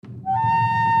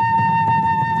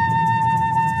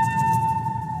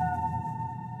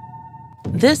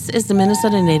This is the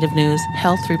Minnesota Native News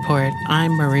Health Report.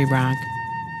 I'm Marie Rock.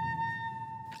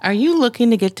 Are you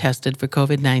looking to get tested for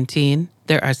COVID-19?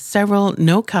 There are several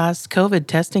no-cost COVID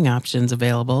testing options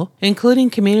available,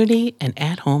 including community and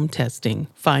at-home testing.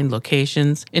 Find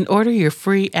locations and order your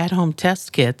free at-home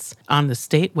test kits on the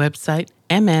state website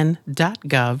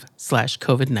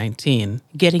mn.gov/COVID-19.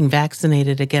 Getting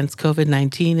vaccinated against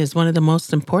COVID-19 is one of the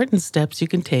most important steps you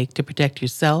can take to protect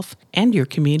yourself and your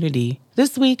community.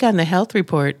 This week on the Health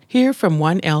Report, hear from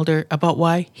one elder about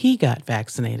why he got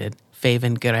vaccinated.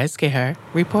 Faven Gereskehar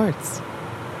reports.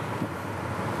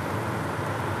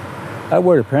 I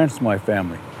wear the pants of my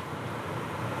family.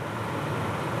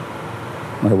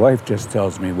 My wife just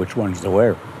tells me which ones to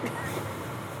wear.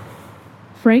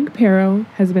 Frank Pero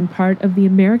has been part of the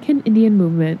American Indian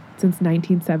movement since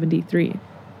 1973,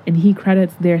 and he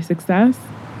credits their success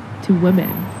to women.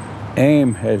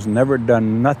 AIM has never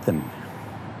done nothing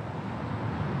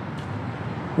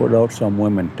without some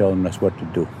women telling us what to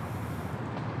do.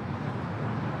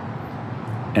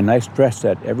 And I stress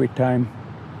that every time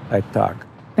I talk.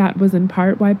 That was in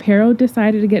part why Pero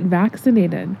decided to get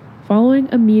vaccinated following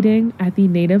a meeting at the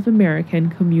Native American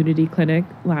Community Clinic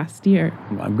last year.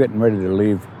 I'm getting ready to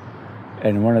leave,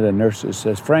 and one of the nurses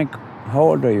says, "Frank, how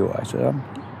old are you?" I said,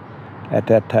 at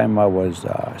that time I was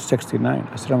 69.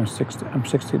 I said, I'm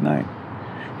 69.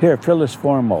 Here, fill this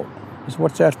form out. I said,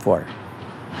 "What's that for?"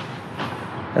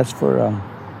 "That's for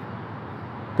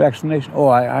vaccination." "Oh,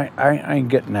 I ain't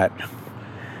getting that.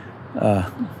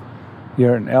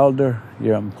 You're an elder,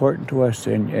 you're important to us,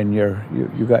 and you're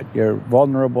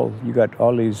vulnerable, you got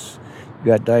all these, you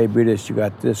got diabetes, you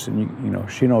got this, and you know,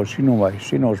 she knows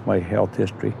my health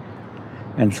history.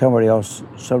 And some of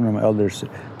them elders said,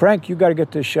 "Frank, you gotta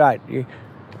get this shot."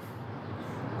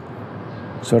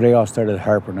 So they all started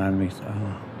harping on me.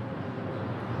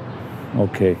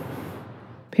 Okay.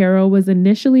 Pero was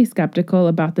initially skeptical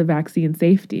about the vaccine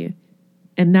safety,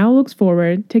 and now looks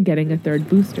forward to getting a third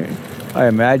booster. I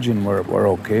imagine we're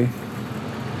okay.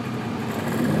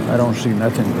 I don't see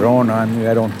nothing growing on me.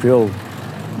 I don't feel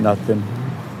nothing.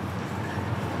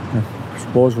 I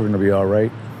suppose we're going to be all right.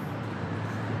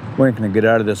 We ain't going to get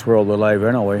out of this world alive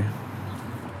anyway.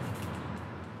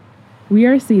 We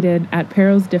are seated at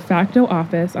Pero's de facto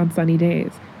office on sunny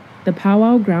days, the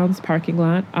Powwow Grounds parking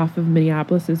lot off of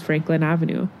Minneapolis's Franklin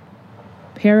Avenue.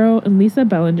 Pero and Lisa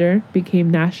Bellinger became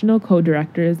national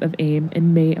co-directors of AIM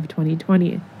in May of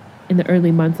 2020, in the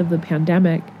early months of the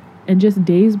pandemic, and just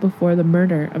days before the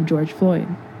murder of George Floyd.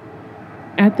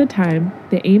 At the time,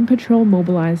 the AIM patrol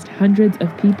mobilized hundreds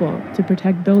of people to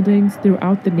protect buildings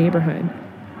throughout the neighborhood.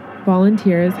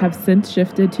 Volunteers have since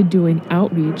shifted to doing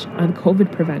outreach on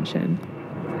COVID prevention.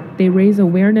 They raise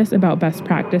awareness about best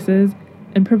practices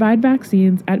and provide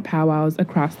vaccines at powwows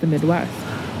across the Midwest.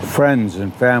 Friends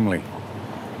and family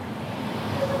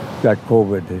got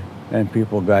COVID, and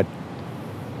people got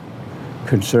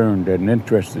concerned and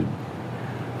interested.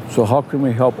 So how can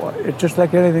we help? It's just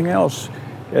like anything else.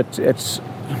 It's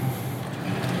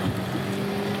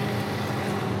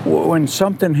when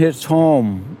something hits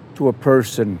home to a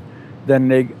person, then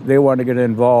they want to get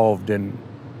involved, and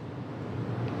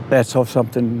that's how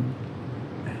things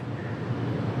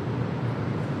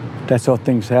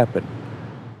happen.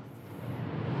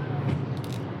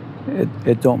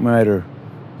 It don't matter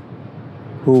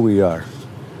who we are.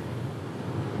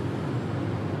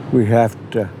 We have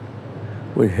to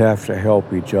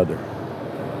help each other.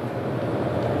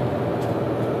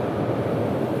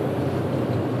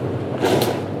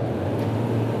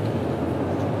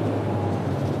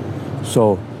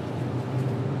 So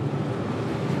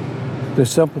the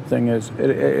simple thing is,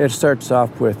 it starts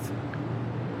off with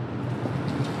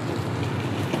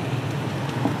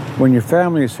when your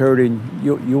family is hurting,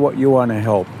 you want to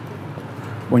help.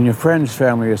 When your friend's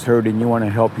family is hurting, you want to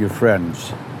help your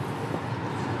friends.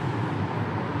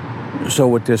 So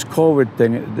with this COVID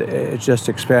thing, it just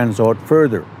expands out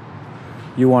further.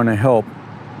 You want to help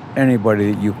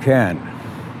anybody that you can.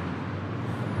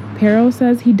 Pero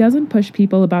says he doesn't push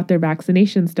people about their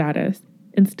vaccination status.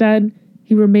 Instead,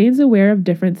 he remains aware of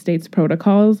different states'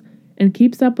 protocols and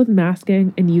keeps up with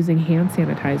masking and using hand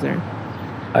sanitizer.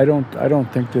 I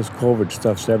don't think this COVID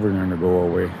stuff's ever going to go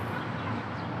away.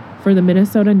 For the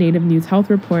Minnesota Native News Health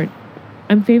Report,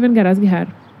 I'm Faven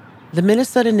Gereskehar. The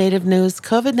Minnesota Native News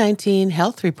COVID-19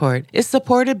 Health Report is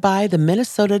supported by the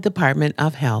Minnesota Department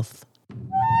of Health.